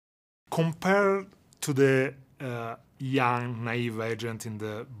Compared to the young, naive agent in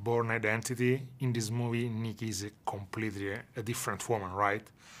the Bourne Identity, in this movie, Nicky is completely a different woman, right?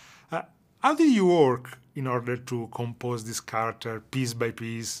 How did you work in order to compose this character piece by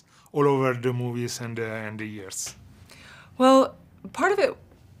piece all over the movies and the years? Well, part of it,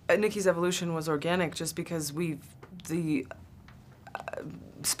 Nicky's evolution was organic just because the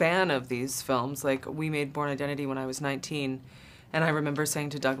span of these films, like we made Bourne Identity when I was 19, and I remember saying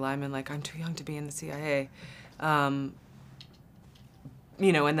to Doug Liman, like, I'm too young to be in the CIA.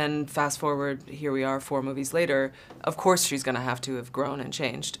 You know, and then fast forward, here we are 4 movies later, of course she's gonna have to have grown and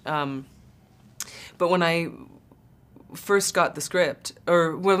changed. But when I first got the script,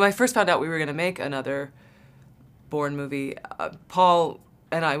 or when I first found out we were gonna make another Bourne movie, Paul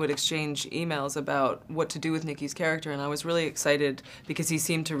and I would exchange emails about what to do with Nicky's character, and I was really excited because he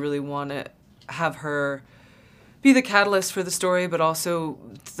seemed to really want to have her be the catalyst for the story, but also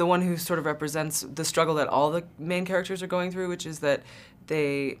the one who sort of represents the struggle that all the main characters are going through, which is that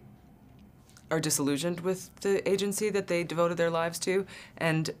they are disillusioned with the agency that they devoted their lives to,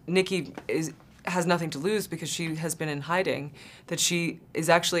 and Nicky has nothing to lose because she has been in hiding, that she is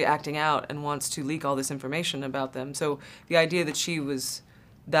actually acting out and wants to leak all this information about them. So the idea that she was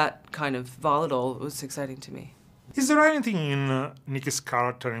that kind of volatile was exciting to me. Is there anything in Nicky's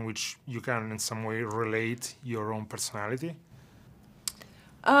character in which you can in some way relate your own personality?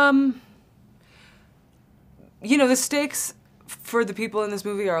 You know, the stakes for the people in this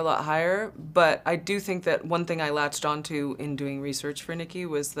movie are a lot higher, but I do think that one thing I latched onto in doing research for Nicky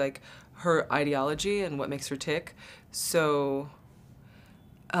was like her ideology and what makes her tick. So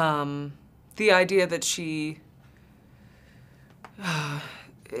the idea that she,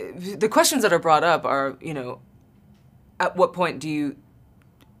 the questions that are brought up are, you know, at what point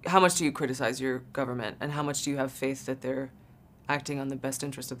how much do you criticize your government, and how much do you have faith that they're acting on the best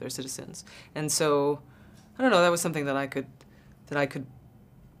interest of their citizens? And so, I don't know, that was something that I could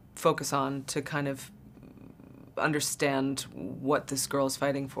focus on to kind of understand what this girl is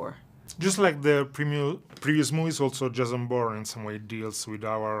fighting for. Just like the previous movies, also Jason Bourne in some way deals with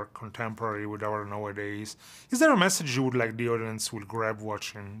our contemporary, with our nowadays. Is there a message you would like the audience will grab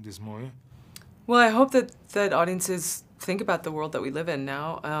watching this movie? Well, I hope that audiences think about the world that we live in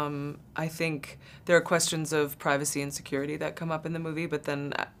now. I think there are questions of privacy and security that come up in the movie, but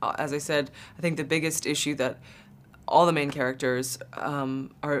then, as I said, I think the biggest issue that all the main characters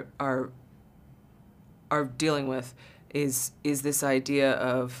are dealing with is this idea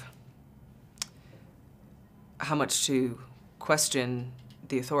of how much to question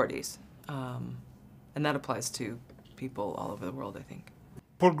the authorities, and that applies to people all over the world, I think.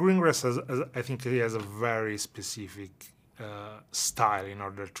 Paul Greengrass, I think he has a very specific style in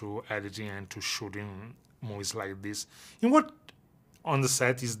order to editing and to shooting movies like this. In what on the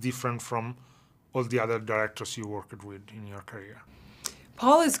set is different from all the other directors you worked with in your career?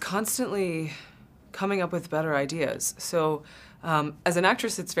 Paul is constantly coming up with better ideas. So as an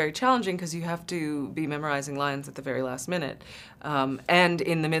actress, it's very challenging because you have to be memorizing lines at the very last minute. And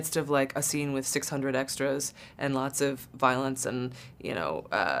in the midst of like a scene with 600 extras and lots of violence and, you know,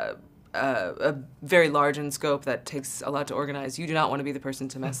 a very large in scope that takes a lot to organize, you do not want to be the person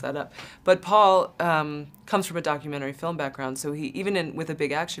to mess that up. But Paul comes from a documentary film background, so he, even with a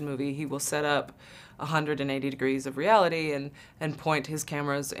big action movie, he will set up 180 degrees of reality and point his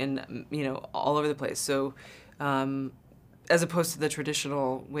cameras in, you know, all over the place. So as opposed to the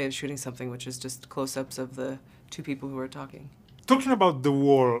traditional way of shooting something, which is just close-ups of the two people who are talking. Talking about the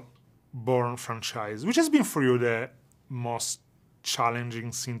whole Bourne franchise, which has been for you the most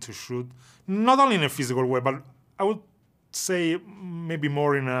challenging scene to shoot, not only in a physical way, but I would say maybe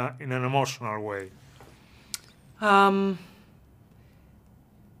more in an emotional way?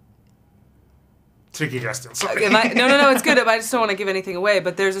 Tricky question. Sorry. No, it's good. I just don't want to give anything away.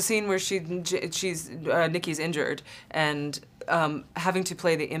 But there's a scene where Nicky's injured, and having to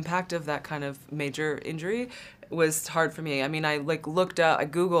play the impact of that kind of major injury was hard for me. I mean, I looked up, I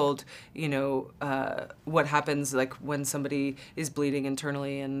Googled, you know, what happens like when somebody is bleeding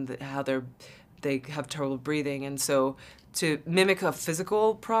internally and how they have trouble breathing, and so to mimic a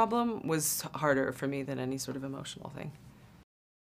physical problem was harder for me than any sort of emotional thing.